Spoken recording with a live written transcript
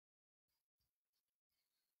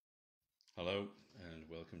Hello and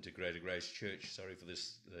welcome to Greater Grace Church. Sorry for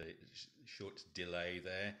this short delay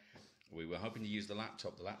there. We were hoping to use the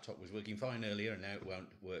laptop. The laptop was working fine earlier, and now it won't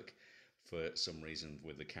work for some reason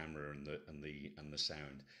with the camera and the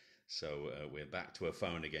sound. So we're back to a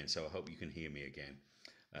phone again. So I hope you can hear me again.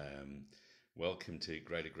 Welcome to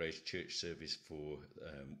Greater Grace Church service for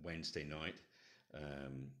Wednesday night.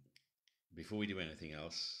 Before we do anything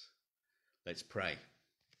else, let's pray.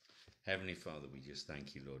 Heavenly Father, we just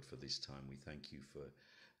thank you, Lord, for this time. We thank you for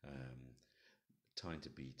time to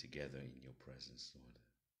be together in your presence, Lord.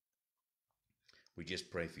 We just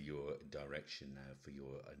pray for your direction now, for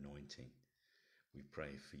your anointing. We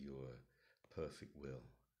pray for your perfect will.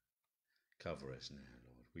 Cover us now,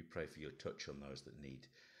 Lord. We pray for your touch on those that need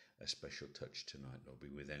a special touch tonight, Lord. Be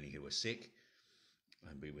with any who are sick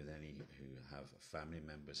and be with any who have family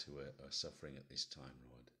members who are suffering at this time,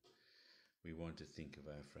 Lord. We want to think of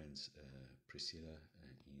our friends Priscilla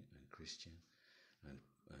and Christian and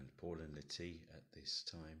Paul and Letty at this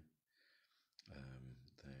time.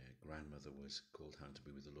 Their grandmother was called home to be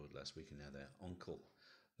with the Lord last week, and now their uncle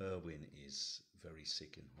Erwin is very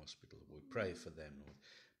sick in hospital. We pray for them, Lord.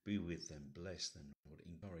 Be with them, bless them, Lord.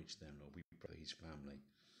 Encourage them, Lord. We pray for his family.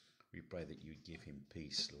 We pray that you give him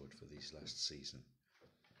peace, Lord, for this last season.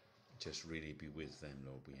 Just really be with them,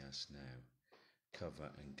 Lord, we ask now.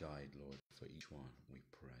 Cover and guide, Lord, for each one, we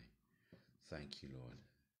pray. Thank you, Lord.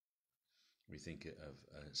 We think of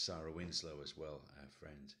Sarah Winslow as well, our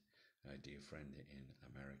friend, our dear friend in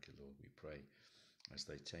America, Lord. We pray as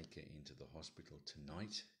they take her into the hospital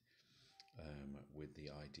tonight with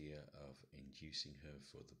the idea of inducing her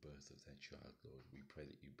for the birth of their child, Lord. We pray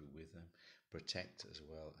that you be with them, protect as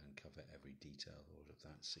well, and cover every detail, Lord, of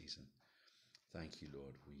that season. Thank you,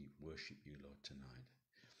 Lord. We worship you, Lord, tonight.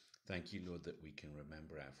 Thank you, Lord, that we can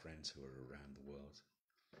remember our friends who are around the world.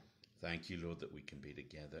 Thank you, Lord, that we can be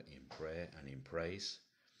together in prayer and in praise.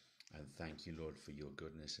 And thank you, Lord, for your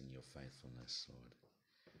goodness and your faithfulness,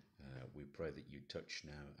 Lord. We pray that you touch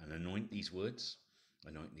now and anoint these words,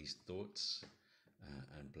 anoint these thoughts,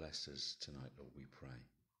 and bless us tonight, Lord, we pray.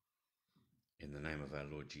 In the name of our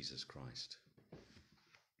Lord Jesus Christ.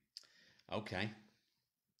 Okay.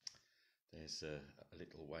 There's a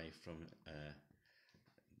little way from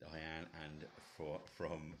Diane and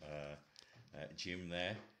from Jim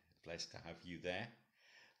there. Blessed to have you there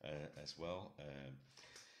as well.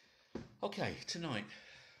 Okay, tonight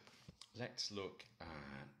let's look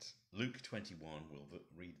at Luke 21. We'll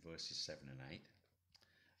read verses 7 and 8,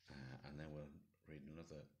 and then we'll read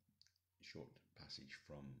another short passage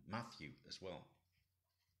from Matthew as well.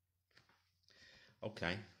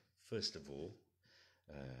 Okay, first of all,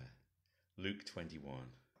 Luke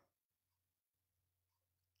 21.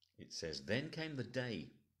 It says, "Then came the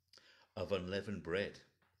day of unleavened bread,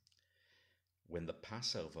 when the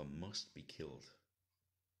Passover must be killed.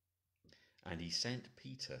 And he sent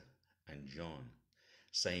Peter and John,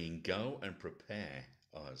 saying, 'Go and prepare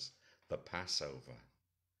us the Passover,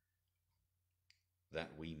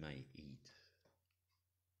 that we may eat.'"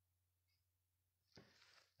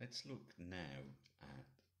 Let's look now at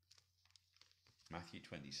Matthew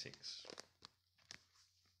 26.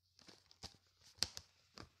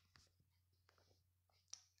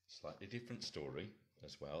 Slightly different story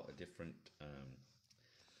as well, a different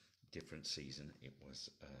season. It was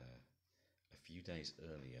a few days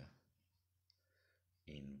earlier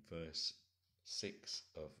in verse 6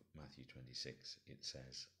 of Matthew 26. It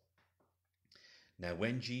says, "Now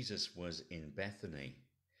when Jesus was in Bethany,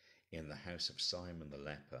 in the house of Simon the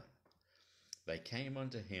leper, they came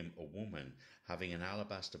unto him a woman having an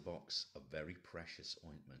alabaster box of very precious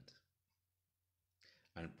ointment,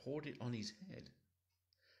 and poured it on his head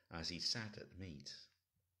as he sat at meat.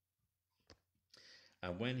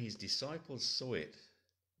 And when his disciples saw it,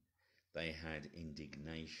 they had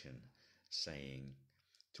indignation, saying,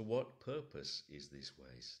 'To what purpose is this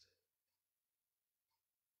waste?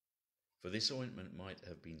 For this ointment might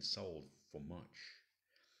have been sold for much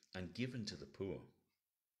and given to the poor.'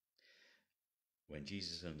 When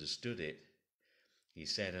Jesus understood it, he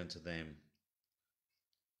said unto them,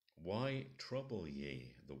 'Why trouble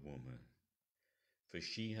ye the woman? For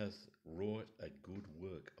she hath wrought a good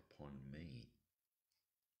work upon me.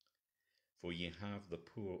 For ye have the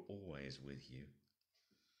poor always with you,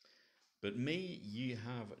 but me ye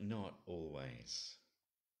have not always.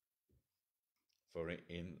 For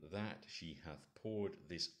in that she hath poured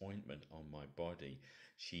this ointment on my body,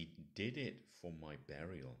 she did it for my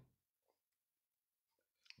burial.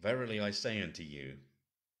 Verily I say unto you,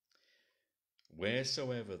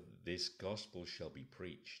 wheresoever this gospel shall be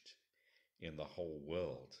preached in the whole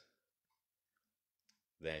world,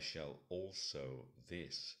 there shall also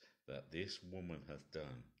this that this woman hath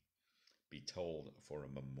done be told for a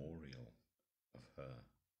memorial of her.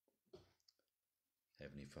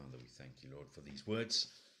 Heavenly Father, we thank you, Lord, for these words.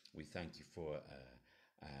 We thank you for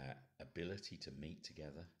ability to meet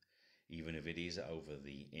together, even if it is over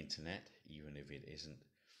the internet, even if it isn't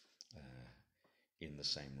in the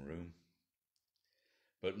same room.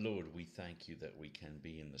 But Lord, we thank you that we can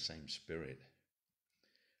be in the same spirit.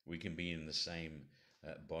 We can be in the same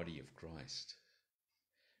body of Christ.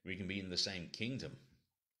 We can be in the same kingdom.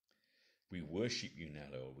 We worship you now,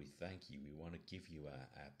 Lord. We thank you. We want to give you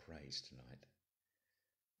our praise tonight.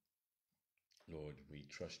 Lord, we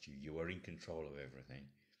trust you. You are in control of everything.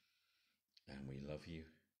 And we love you.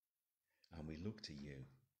 And we look to you.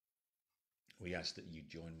 We ask that you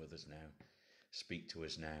join with us now. Speak to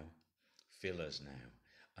us now. Fill us now.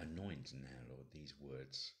 Anoint now, Lord, these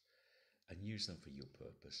words. And use them for your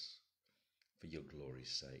purpose. For your glory's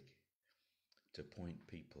sake. To point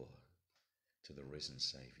people to the risen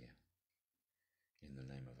Saviour. In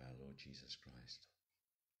the name of our Lord Jesus Christ.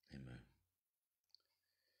 Amen.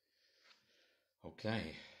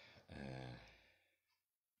 Okay.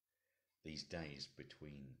 These days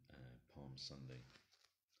between Palm Sunday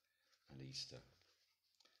and Easter,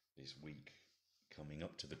 this week coming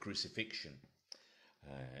up to the crucifixion,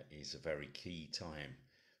 is a very key time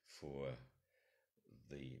for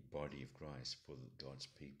the body of Christ, for God's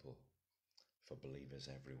people, for believers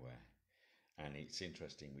everywhere. And it's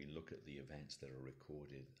interesting, we look at the events that are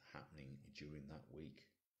recorded happening during that week.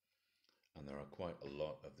 And there are quite a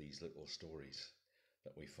lot of these little stories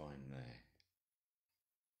that we find there.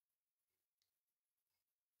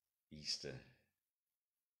 Easter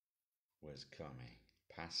was coming.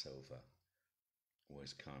 Passover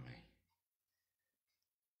was coming.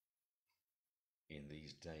 In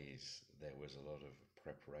these days, there was a lot of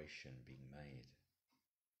preparation being made.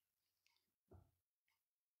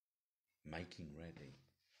 Making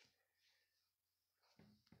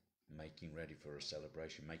ready for a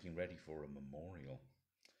celebration, making ready for a memorial,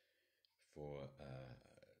 for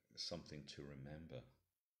something to remember.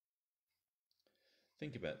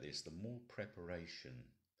 Think about this, the more preparation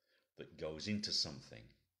that goes into something,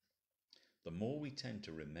 the more we tend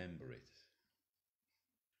to remember it.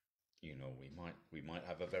 You know, we might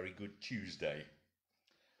have a very good Tuesday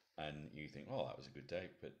and you think, oh, that was a good day,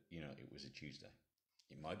 but you know, it was a Tuesday.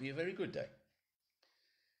 It might be a very good day,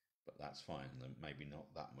 but that's fine. Maybe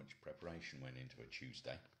not that much preparation went into a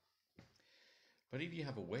Tuesday. But if you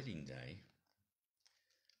have a wedding day,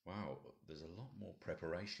 wow, there's a lot more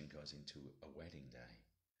preparation goes into a wedding day.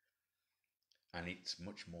 And it's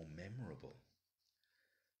much more memorable.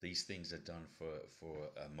 These things are done for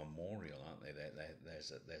a memorial, aren't they?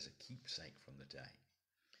 There's a keepsake from the day.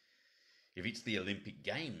 If it's the Olympic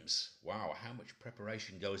Games, wow, how much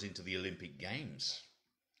preparation goes into the Olympic Games?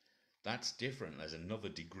 That's different. There's another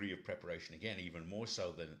degree of preparation again, even more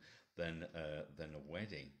so than a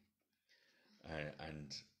wedding.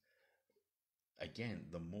 And again,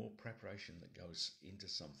 the more preparation that goes into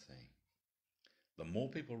something, the more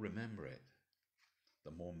people remember it,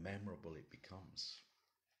 the more memorable it becomes.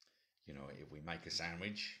 You know, if we make a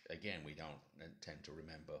sandwich, again, we don't tend to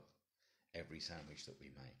remember every sandwich that we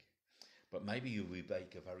make. But maybe if we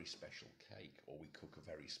bake a very special cake or we cook a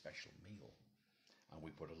very special meal and we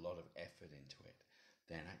put a lot of effort into it,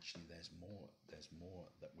 then actually there's more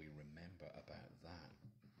that we remember about that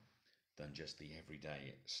than just the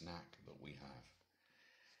everyday snack that we have.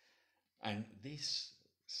 And this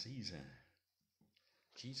season,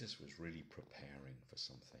 Jesus was really preparing for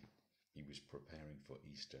something. He was preparing for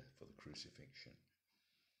Easter, for the crucifixion.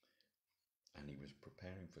 And he was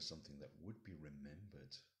preparing for something that would be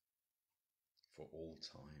remembered for all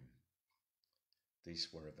time. These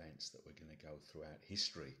were events that were going to go throughout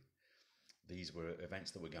history. These were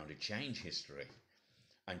events that were going to change history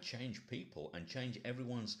and change people and change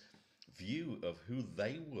everyone's view of who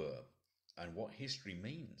they were and what history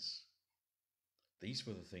means. These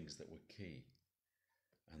were the things that were key.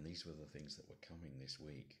 And these were the things that were coming this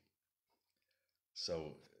week.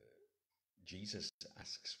 So Jesus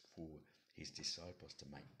asks for his disciples to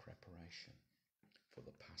make preparation for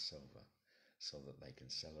the Passover so that they can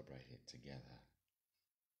celebrate it together.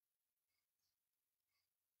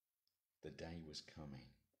 The day was coming.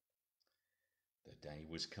 The day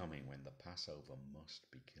was coming when the Passover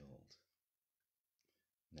must be killed.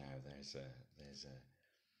 Now there's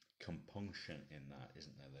a compunction in that,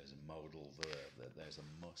 isn't there? There's a modal verb, there's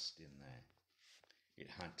a must in there. It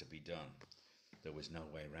had to be done. There was no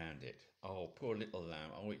way around it. Oh, poor little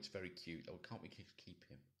lamb. Oh, it's very cute. Oh, can't we keep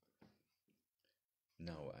him?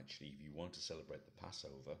 No, actually, if you want to celebrate the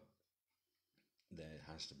Passover, there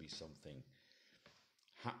has to be something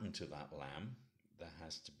happen to that lamb, there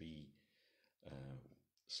has to be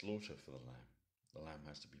slaughter for the lamb. The lamb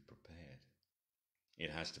has to be prepared. It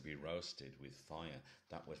has to be roasted with fire.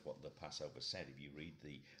 That was what the Passover said. If you read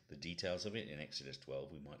the details of it in Exodus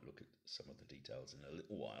 12, we might look at some of the details in a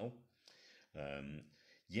little while.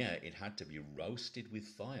 It had to be roasted with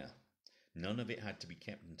fire. None of it had to be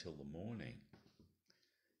kept until the morning.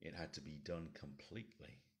 It had to be done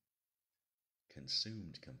completely,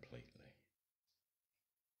 consumed completely,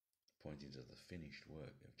 pointing to the finished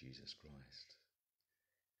work of Jesus Christ.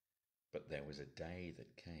 But there was a day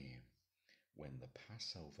that came when the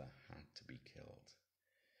Passover had to be killed.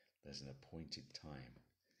 There's an appointed time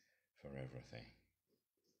for everything.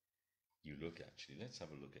 You look, actually, let's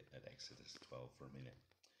have a look at Exodus 12 for a minute.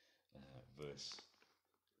 Verse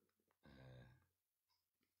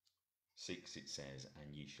 6, it says,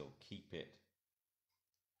 "And ye shall keep it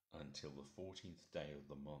until the 14th day of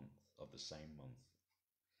the month, of the same month,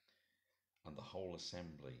 and the whole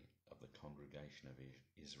assembly of the congregation of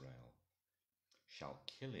Israel shall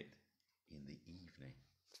kill it in the evening."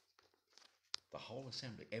 The whole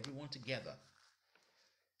assembly, everyone together.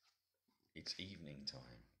 It's evening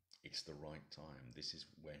time. It's the right time. This is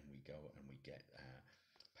when we go and we get our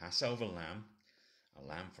Passover lamb, a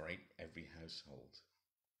lamb for every household.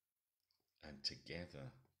 And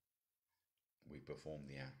together we perform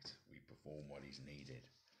the act. We perform what is needed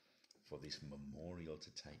for this memorial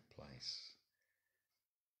to take place.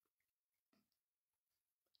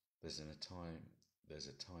 There's a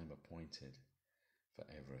time appointed for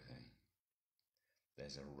everything.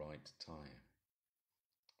 There's a right time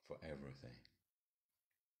for everything.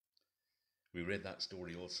 We read that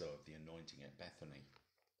story also of the anointing at Bethany.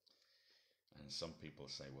 And some people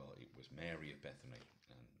say, well, it was Mary of Bethany.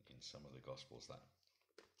 And in some of the Gospels that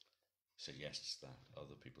suggests that.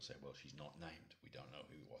 Other people say, well, she's not named. We don't know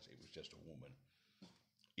who it was. It was just a woman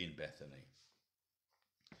in Bethany.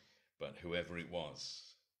 But whoever it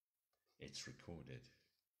was, it's recorded,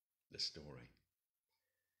 the story.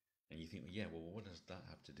 And you think, well, what does that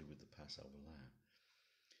have to do with the Passover lamb?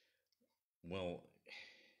 Well,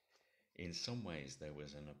 in some ways, there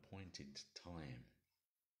was an appointed time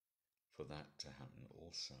for that to happen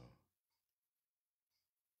also.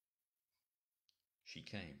 She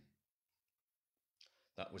came.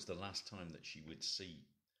 That was the last time that she would see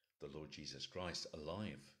the Lord Jesus Christ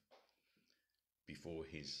alive before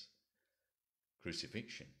his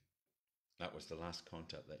crucifixion. That was the last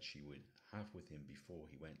contact that she would have with him before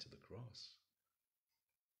he went to the cross.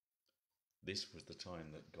 This was the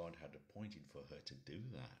time that God had appointed for her to do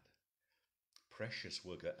that. Precious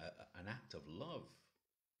work, an act of love,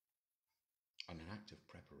 and an act of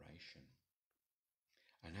preparation.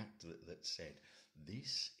 An act that said,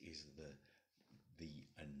 this is the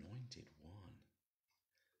anointed one.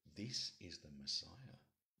 This is the Messiah.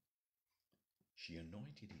 She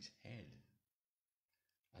anointed his head.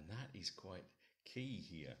 And that is quite key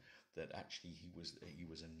here, that actually he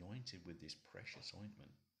was anointed with this precious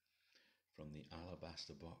ointment from the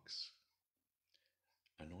alabaster box,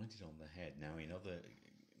 anointed on the head. Now in other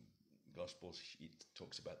Gospels it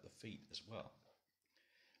talks about the feet as well,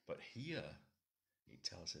 but here it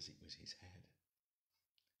tells us it was his head.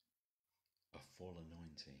 A full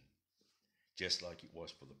anointing, just like it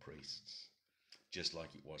was for the priests, just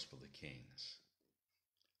like it was for the kings.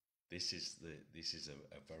 This is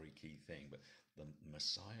a very key thing, but the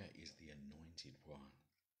Messiah is the anointed one.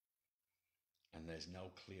 And there's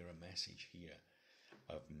no clearer message here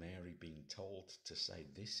of Mary being told to say,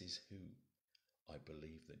 this is who I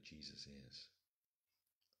believe that Jesus is.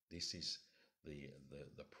 This is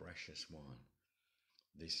the precious one.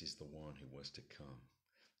 This is the one who was to come.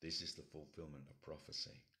 This is the fulfillment of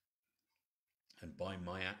prophecy. And by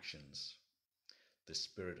my actions, the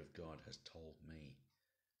Spirit of God has told me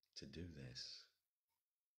to do this.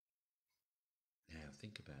 Now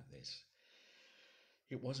think about this.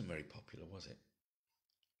 It wasn't very popular, was it?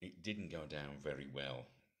 It didn't go down very well.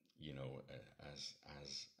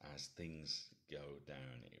 As things go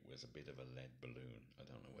down, it was a bit of a lead balloon. I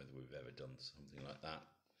don't know whether we've ever done something like that,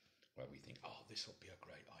 where we think, oh, this will be a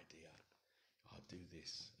great idea. I'll do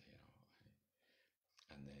this,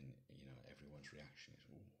 and then, everyone's reaction is,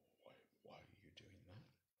 oh, why are you doing that?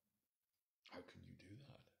 How can you do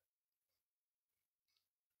that?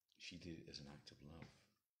 She did it as an act of love.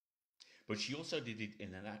 But she also did it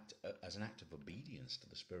as an act of obedience to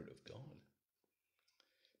the Spirit of God.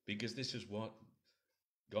 Because this is what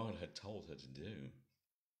God had told her to do.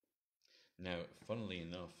 Now, funnily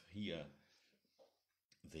enough, here,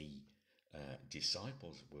 the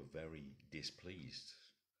disciples were very displeased.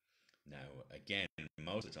 Now, again,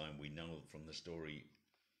 most of the time we know from the story,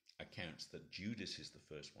 a accounts that Judas is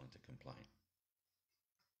the first one to complain.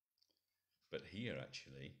 But here,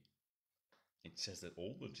 actually, it says that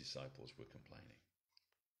all the disciples were complaining.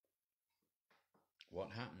 What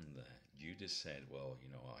happened there? Judas said, well,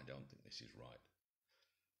 I don't think this is right.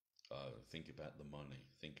 Think about the money.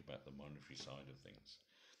 Think about the monetary side of things.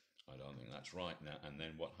 I don't think that's right now. And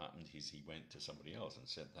then what happened is he went to somebody else and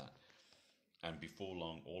said that. And before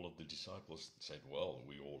long, all of the disciples said, well,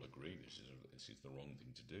 we all agree this is the wrong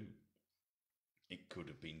thing to do. It could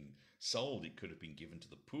have been sold. It could have been given to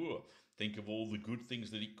the poor. Think of all the good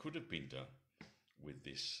things that it could have been done with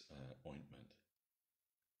this ointment.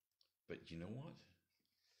 But you know what?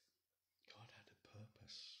 God had a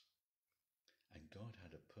purpose. And God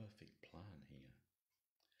had a perfect plan here.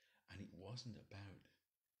 And it wasn't about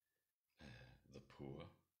the poor.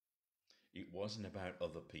 It wasn't about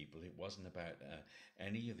other people. It wasn't about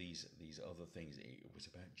any of these other things. It was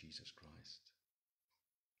about Jesus Christ.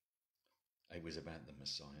 It was about the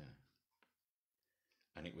Messiah.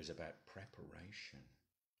 And it was about preparation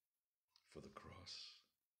for the cross.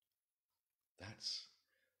 That's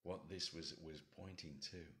what this was pointing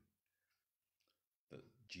to. That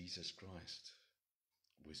Jesus Christ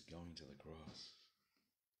was going to the cross.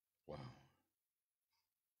 Wow.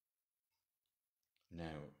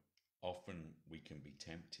 Now, often we can be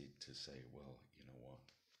tempted to say, well, you know what?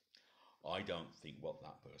 I don't think what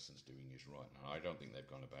that person's doing is right. And I don't think they've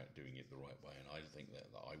gone about doing it the right way. And I think that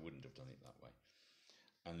I wouldn't have done it that way.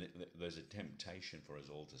 And there's a temptation for us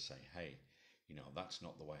all to say, hey, that's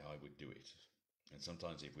not the way I would do it. And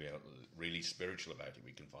sometimes if we are really spiritual about it,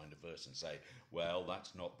 we can find a verse and say, well,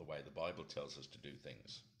 that's not the way the Bible tells us to do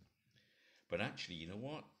things. But actually, you know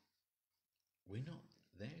what? We're not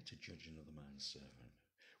there to judge another man's servant.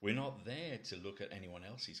 We're not there to look at anyone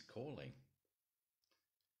else's calling.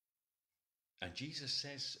 And Jesus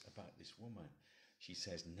says about this woman, she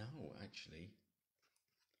says, no, actually,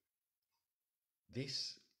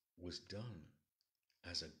 this was done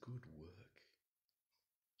as a good work.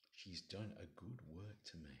 She's done a good work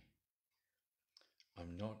to me.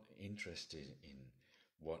 I'm not interested in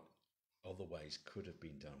what other ways could have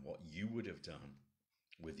been done, what you would have done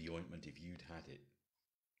with the ointment if you'd had it.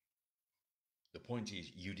 The point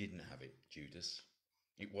is, you didn't have it, Judas.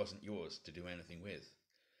 It wasn't yours to do anything with.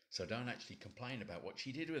 So don't actually complain about what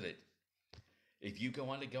she did with it. If you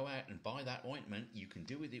want to go out and buy that ointment, you can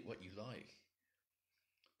do with it what you like.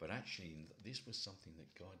 But actually, this was something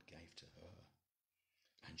that God gave to her.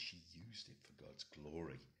 And she used it for God's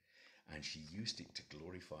glory. And she used it to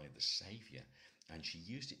glorify the Savior. And she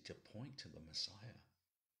used it to point to the Messiah.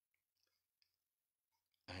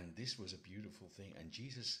 And this was a beautiful thing. And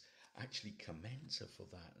Jesus actually commends her for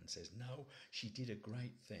that and says, no, she did a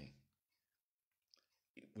great thing.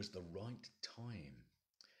 It was the right time.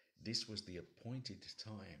 This was the appointed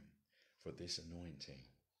time for this anointing.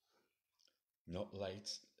 Not late,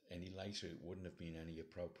 any later it wouldn't have been any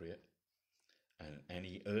appropriate. And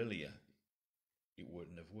any earlier it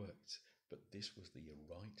wouldn't have worked. But this was the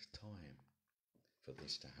right time for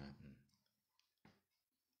this to happen.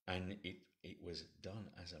 And it was done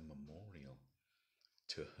as a memorial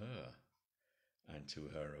to her and to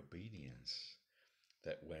her obedience,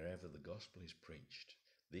 that wherever the gospel is preached,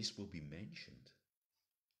 this will be mentioned.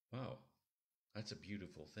 Wow, that's a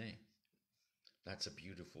beautiful thing. That's a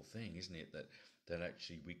beautiful thing, isn't it? That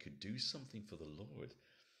actually we could do something for the Lord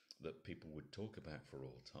that people would talk about for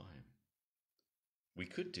all time. We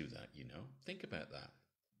could do that, Think about that.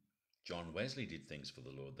 John Wesley did things for the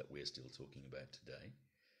Lord that we're still talking about today.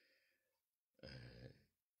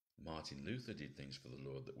 Martin Luther did things for the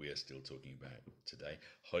Lord that we are still talking about today.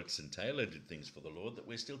 Hudson Taylor did things for the Lord that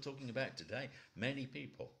we're still talking about today. Many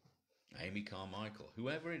people. Amy Carmichael,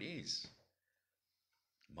 whoever it is.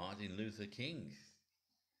 Martin Luther King.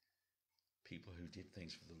 People who did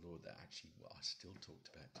things for the Lord that actually are still talked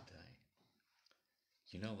about today.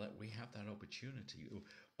 That we have that opportunity of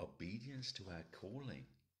obedience to our calling.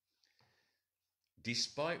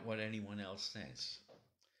 Despite what anyone else says.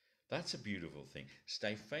 That's a beautiful thing.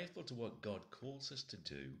 Stay faithful to what God calls us to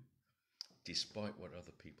do, despite what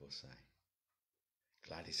other people say.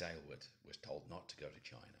 Gladys Aylward was told not to go to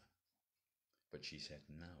China. But she said,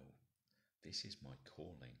 no, this is my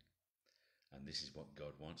calling. And this is what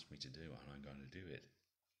God wants me to do, and I'm going to do it.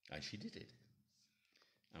 And she did it.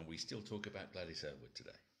 And we still talk about Gladys Aylward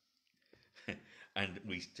today. And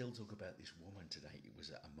we still talk about this woman today. It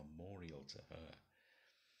was a memorial to her.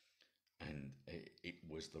 And it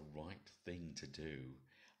was the right thing to do,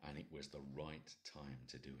 and it was the right time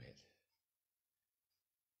to do it.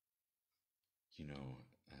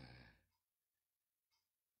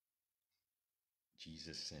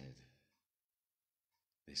 Jesus said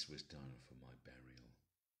This was done for my burial.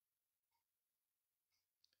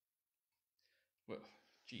 Well,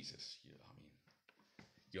 Jesus,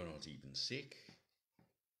 you're not even sick.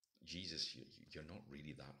 Jesus, you're not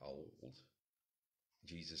really that old.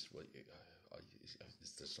 Jesus,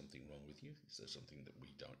 is there something wrong with you? Is there something that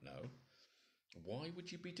we don't know? Why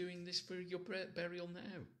would you be doing this for your burial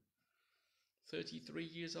now? 33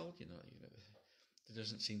 years old, there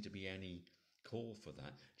doesn't seem to be any call for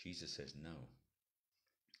that. Jesus says, no,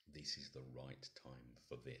 this is the right time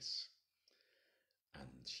for this. And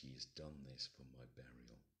she has done this for my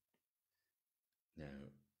burial. Now,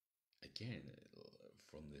 again,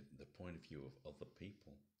 from the point of view of other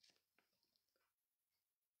people,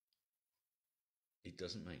 it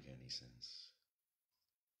doesn't make any sense.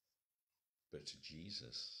 But to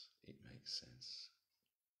Jesus, it makes sense.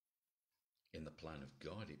 In the plan of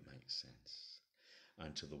God, it makes sense.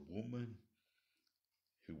 And to the woman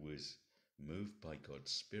who was moved by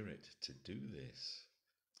God's Spirit to do this,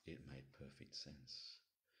 it made perfect sense.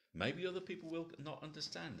 Maybe other people will not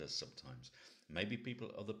understand us sometimes. Maybe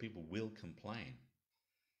other people will complain,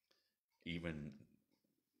 even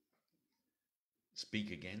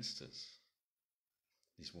speak against us.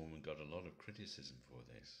 This woman got a lot of criticism for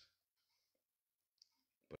this,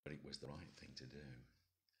 but it was the right thing to do,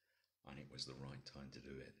 and it was the right time to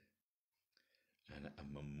do it. And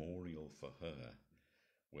a memorial for her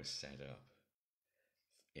was set up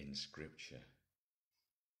in Scripture.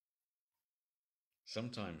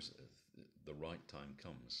 Sometimes the right time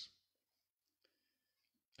comes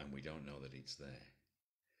and we don't know that it's there.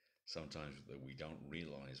 Sometimes that we don't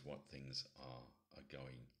realize what things are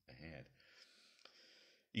going ahead.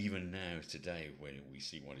 Even now, today, when we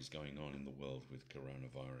see what is going on in the world with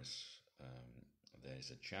coronavirus,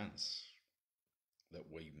 there's a chance that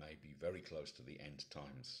we may be very close to the end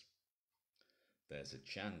times. There's a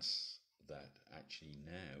chance that actually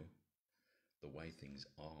now, the way things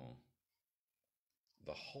are,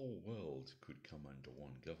 the whole world could come under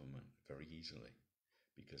one government very easily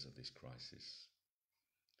because of this crisis.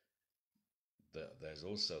 There's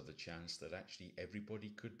also the chance that actually everybody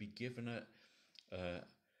could be given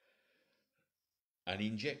an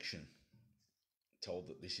injection, told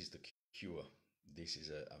that this is the cure, this is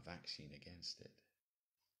a vaccine against it.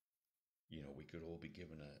 We could all be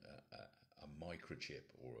given a microchip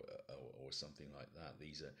or something like that.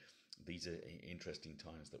 These are interesting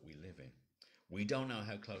times that we live in. We don't know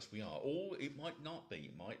how close we are, or it might not be.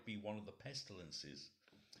 It might be one of the pestilences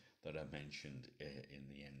that are mentioned in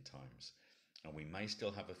the end times. And we may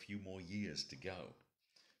still have a few more years to go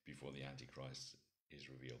before the Antichrist is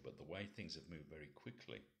revealed. But the way things have moved very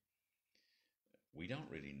quickly, we don't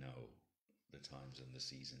really know the times and the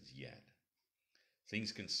seasons yet.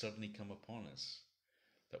 Things can suddenly come upon us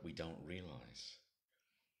that we don't realize.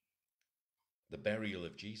 The burial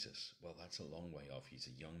of Jesus, well, that's a long way off. He's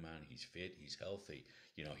a young man, he's fit, he's healthy.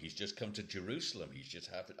 He's just come to Jerusalem. He's just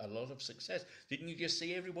had a lot of success. Didn't you just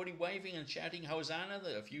see everybody waving and shouting Hosanna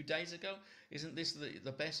a few days ago? Isn't this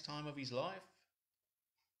the best time of his life?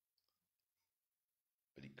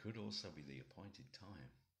 But it could also be the appointed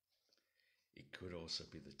time. It could also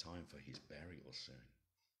be the time for his burial soon.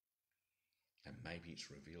 And maybe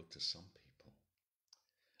it's revealed to some people.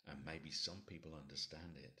 And maybe some people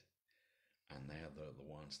understand it. And they are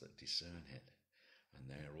the ones that discern it. And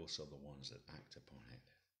they are also the ones that act upon it.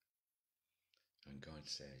 And God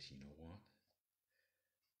says, you know what?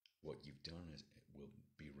 What you've done will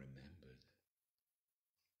be remembered.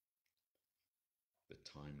 The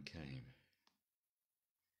time came,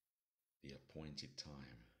 the appointed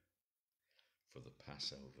time for the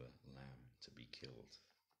Passover lamb to be killed.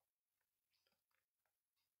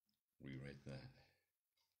 We read that.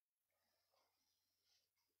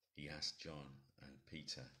 He asked John and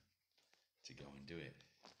Peter to go and do it,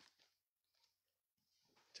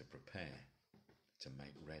 to prepare, to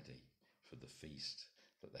make ready for the feast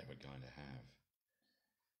that they were going to have.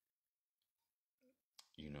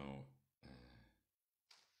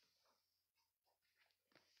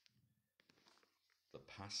 The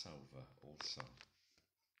Passover also,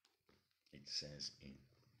 it says in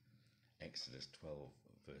Exodus 12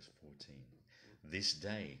 verse 14, this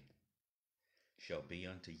day shall be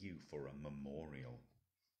unto you for a memorial,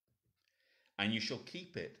 and you shall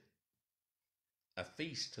keep it a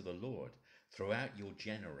feast to the Lord throughout your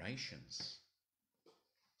generations.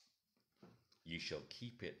 You shall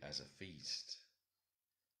keep it as a feast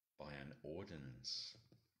by an ordinance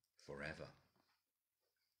forever.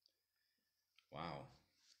 Wow.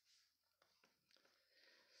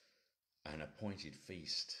 An appointed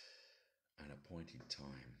feast, an appointed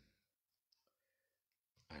time,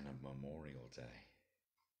 and a memorial day.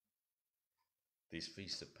 This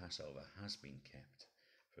feast of Passover has been kept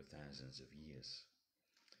for thousands of years.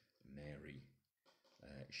 Mary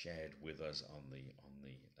shared with us on the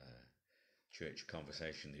church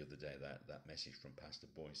conversation the other day that message from Pastor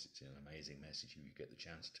Boyce. It's an amazing message. You get the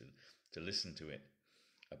chance to listen to it,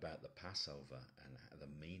 about the Passover and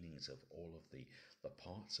the meanings of all of the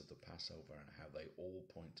parts of the Passover and how they all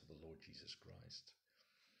point to the Lord Jesus Christ,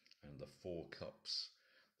 and the 4 cups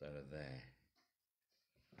that are there.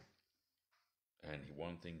 And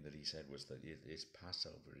one thing that he said was that this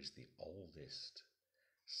Passover is the oldest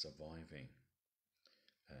surviving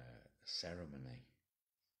ceremony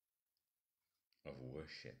of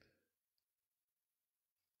worship.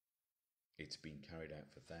 It's been carried out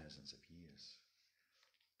for thousands of years.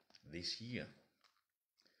 This year,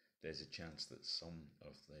 there's a chance that some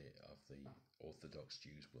of the Orthodox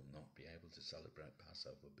Jews will not be able to celebrate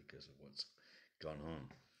Passover because of what's gone on.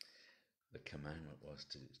 The commandment was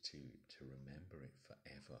to remember it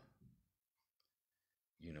forever.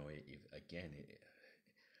 You know,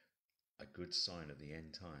 a good sign of the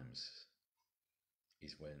end times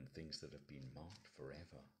is when things that have been marked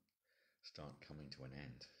forever start coming to an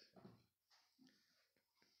end.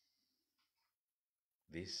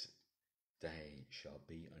 This day shall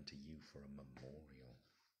be unto you for a memorial.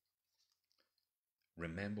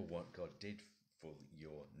 Remember what God did for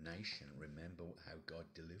your nation. Remember how God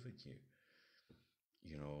delivered you.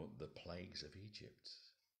 You know, the plagues of Egypt,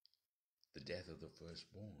 the death of the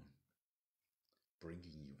firstborn,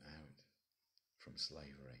 bringing you out from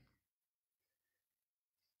slavery.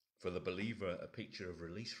 For the believer, a picture of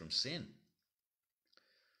release from sin.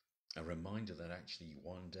 A reminder that actually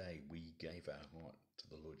one day we gave our heart to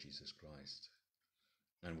the Lord Jesus Christ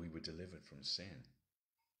and we were delivered from sin.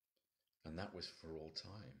 And that was for all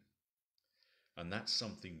time. And that's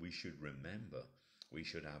something we should remember. We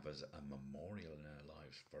should have as a memorial in our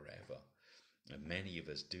lives forever. And many of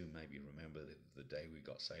us do maybe remember the day we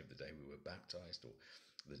got saved, the day we were baptized, or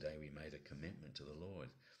the day we made a commitment to the Lord.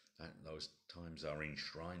 Those times are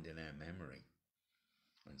enshrined in our memory.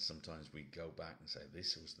 And sometimes we go back and say,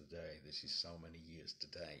 this was the day, this is so many years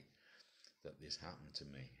today that this happened to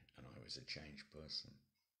me and I was a changed person.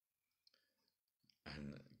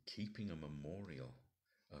 And keeping a memorial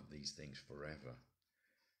of these things forever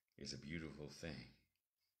is a beautiful thing.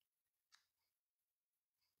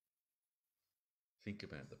 Think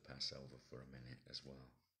about the Passover for a minute as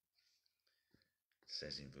well. It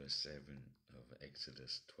says in verse 7 of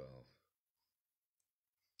Exodus 12,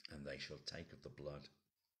 and they shall take of the blood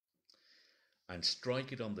and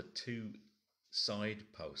strike it on the 2 side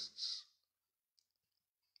posts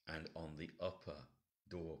and on the upper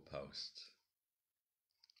doorpost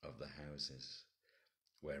of the houses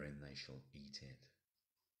wherein they shall eat it.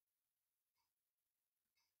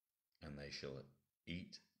 And they shall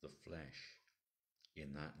eat the flesh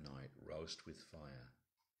in that night, roast with fire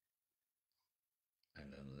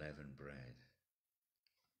and unleavened bread,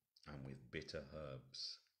 and with bitter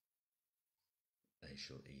herbs they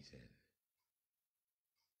shall eat it.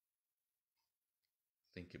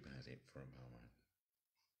 Think about it for a moment.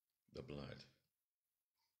 The blood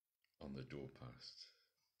on the doorpost.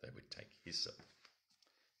 They would take hyssop.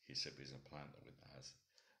 Hyssop is a plant that has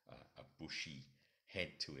a bushy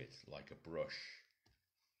head to it, like a brush.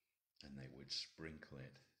 And they would sprinkle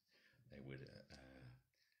it. They would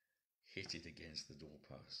hit it against the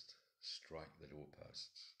doorpost, strike the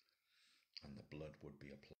doorposts, and the blood would be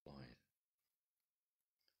applied.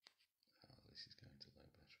 This is going to low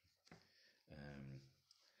battery.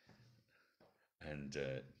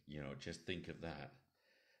 Just think of that.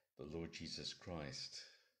 The Lord Jesus Christ,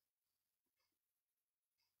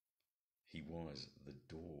 he was the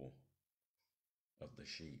door of the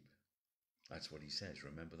sheep. That's what he says.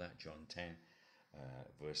 Remember that, John 10,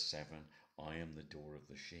 verse 7, I am the door of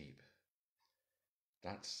the sheep.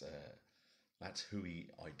 That's who he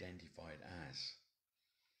identified as.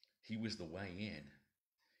 He was the way in.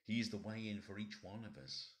 He is the way in for each one of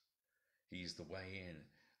us. He is the way in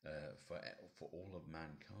for all of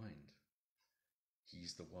mankind.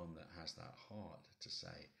 He's the one that has that heart to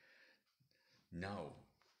say, no,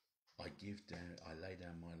 I lay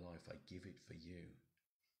down my life, I give it for you.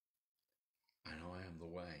 And I am the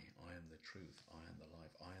way, I am the truth, I am the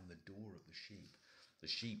life, I am the door of the sheep. The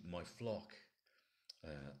sheep, my flock,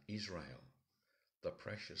 Israel, the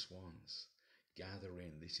precious ones, gather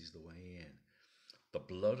in, this is the way in. The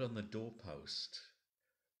blood on the doorpost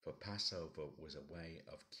for Passover was a way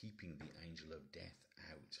of keeping the angel of death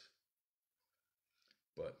out.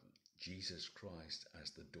 But Jesus Christ,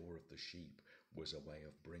 as the door of the sheep, was a way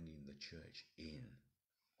of bringing the church in.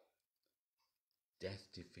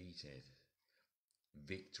 Death defeated,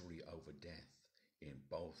 victory over death in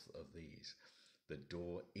both of these. The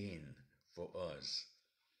door in for us,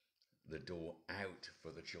 the door out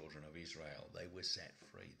for the children of Israel. They were set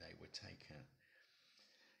free, they were taken.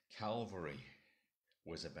 Calvary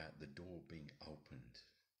was about the door being opened,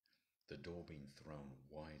 the door being thrown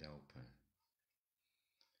wide open.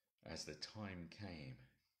 As the time came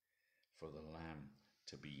for the lamb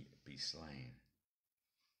to be slain,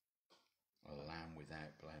 a lamb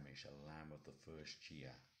without blemish, a lamb of the first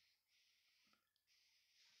year.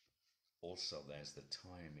 Also, there's the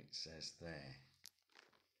time, it says there,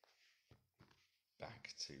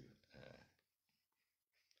 back to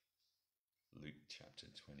Luke chapter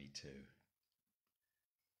 22.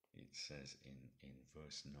 It says in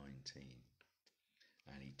verse 19,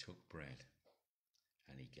 and he took bread,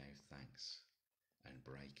 and he gave thanks, and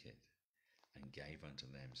brake it, and gave unto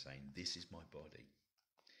them, saying, This is my body,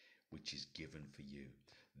 which is given for you.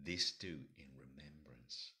 This do in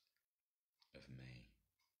remembrance of me.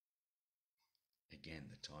 Again,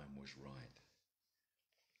 the time was right.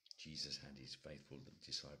 Jesus had his faithful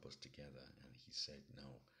disciples together, and he said,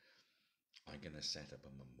 no, I'm going to set up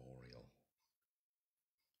a memorial.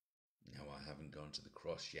 Now, I haven't gone to the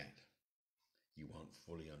cross yet. You won't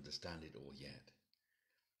fully understand it all yet.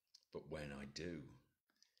 But when I do,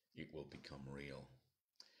 it will become real.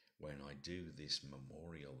 When I do, this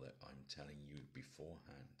memorial that I'm telling you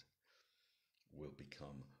beforehand will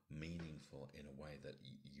become meaningful in a way that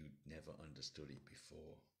you never understood it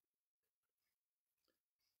before.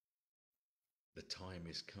 The time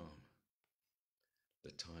is come.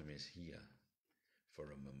 The time is here for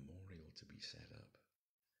a memorial to be set up.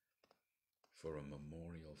 For a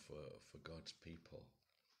memorial for God's people.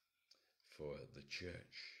 For the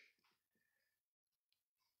church.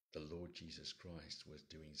 The Lord Jesus Christ was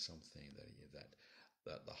doing something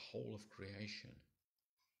that the whole of creation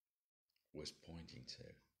was pointing to.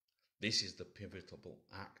 This is the pivotal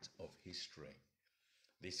act of history.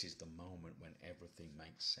 This is the moment when everything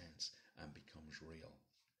makes sense and becomes real.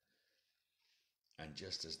 And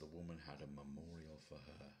just as the woman had a memorial for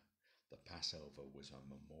her, the Passover was a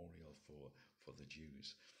memorial for the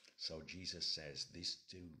Jews. So Jesus says, this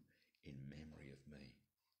do in memory of me.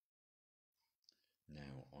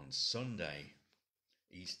 Now on Sunday,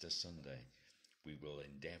 Easter Sunday, we will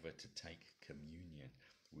endeavour to take communion.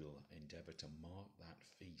 We'll endeavour to mark that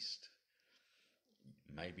feast.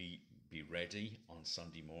 Maybe be ready on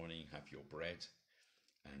Sunday morning, have your bread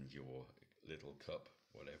and your little cup,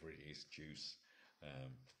 whatever it is, juice,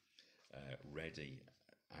 ready,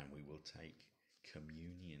 and we will take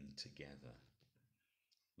communion together.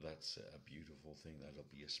 That's a beautiful thing. That'll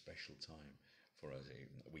be a special time for us.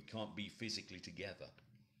 We can't be physically together,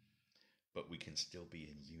 but we can still be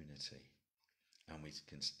in unity, and we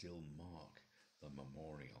can still mark the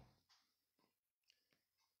memorial.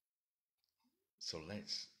 So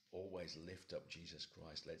let's always lift up Jesus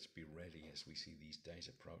Christ. Let's be ready as we see these days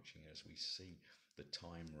approaching, as we see the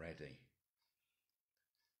time ready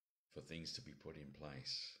for things to be put in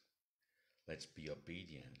place. Let's be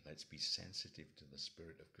obedient. Let's be sensitive to the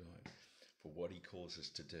Spirit of God for what he calls us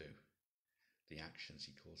to do, the actions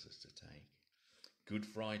he calls us to take. Good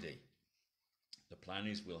Friday. The plan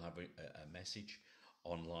is we'll have a message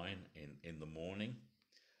online in the morning,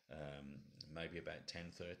 maybe about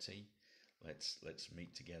 10:30. Let's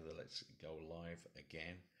meet together. Let's go live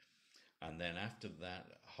again. And then after that,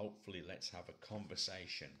 hopefully let's have a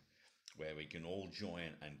conversation where we can all join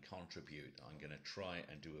and contribute. I'm going to try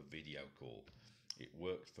and do a video call. It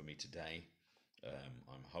worked for me today.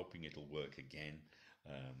 I'm hoping it'll work again.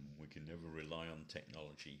 We can never rely on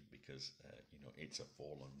technology because, it's a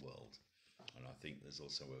fallen world. And I think there's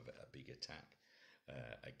also a big attack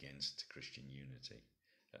against Christian unity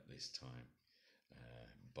at this time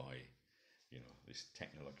by, this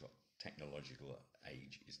technological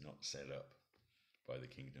age is not set up by the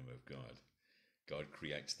kingdom of God. God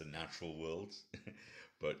creates the natural world,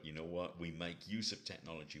 but you know what? We make use of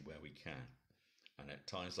technology where we can. And at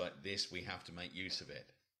times like this, we have to make use of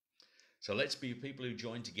it. So let's be a people who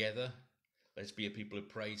join together. Let's be a people who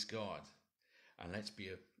praise God. And let's be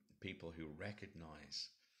a people who recognize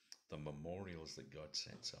the memorials that God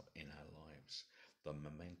sets up in our lives, the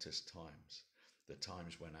momentous times, the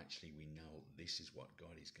times when actually we know this is what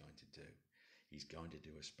God is going to do. He's going to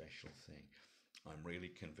do a special thing. I'm really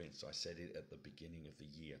convinced. I said it at the beginning of the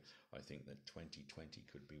year. I think that 2020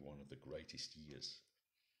 could be one of the greatest years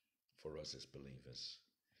for us as believers.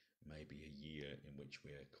 Maybe a year in which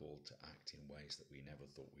we are called to act in ways that we never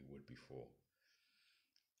thought we would before.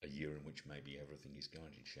 A year in which maybe everything is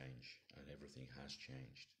going to change, and everything has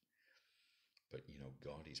changed. But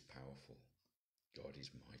God is powerful. God is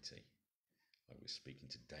mighty. I was speaking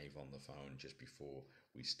to Dave on the phone just before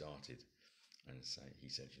we started, and he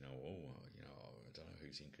said, I don't know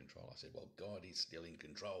who's in control. I said, well, God is still in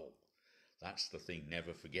control. That's the thing.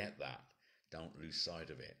 Never forget that. Don't lose sight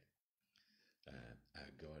of it.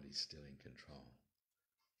 Our God is still in control.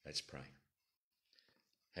 Let's pray.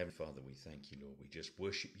 Heavenly Father, we thank you, Lord. We just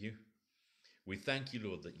worship you. We thank you,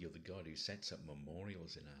 Lord, that you're the God who sets up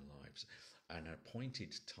memorials in our lives, an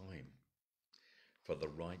appointed time for the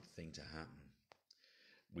right thing to happen.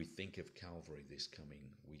 We think of Calvary this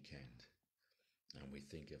coming weekend, and we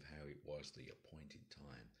think of how it was the appointed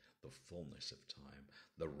time, the fullness of time,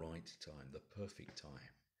 the right time, the perfect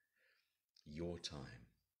time, your time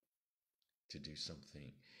to do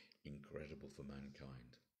something incredible for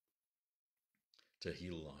mankind, to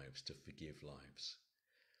heal lives, to forgive lives,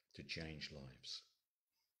 to change lives.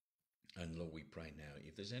 And Lord, we pray now,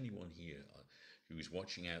 if there's anyone here who is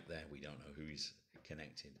watching out there, we don't know who is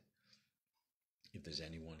connected. If there's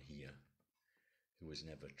anyone here who has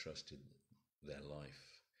never trusted their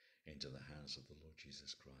life into the hands of the Lord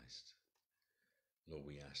Jesus Christ, Lord,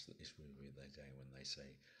 we ask that this will be their day when they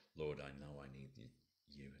say, Lord, I know I need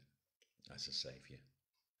you as a Saviour.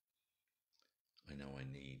 I know I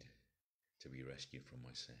need to be rescued from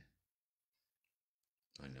my sin.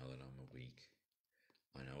 I know that I'm weak.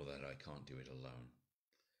 I know that I can't do it alone.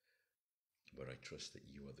 But I trust that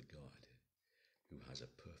you are the God who has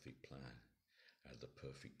a perfect plan at the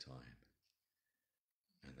perfect time,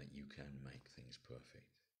 and that you can make things perfect.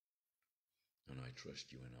 And I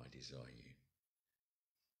trust you and I desire you.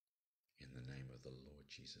 In the name of the Lord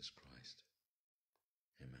Jesus Christ.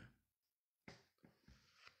 Amen.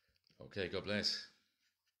 Okay, God bless.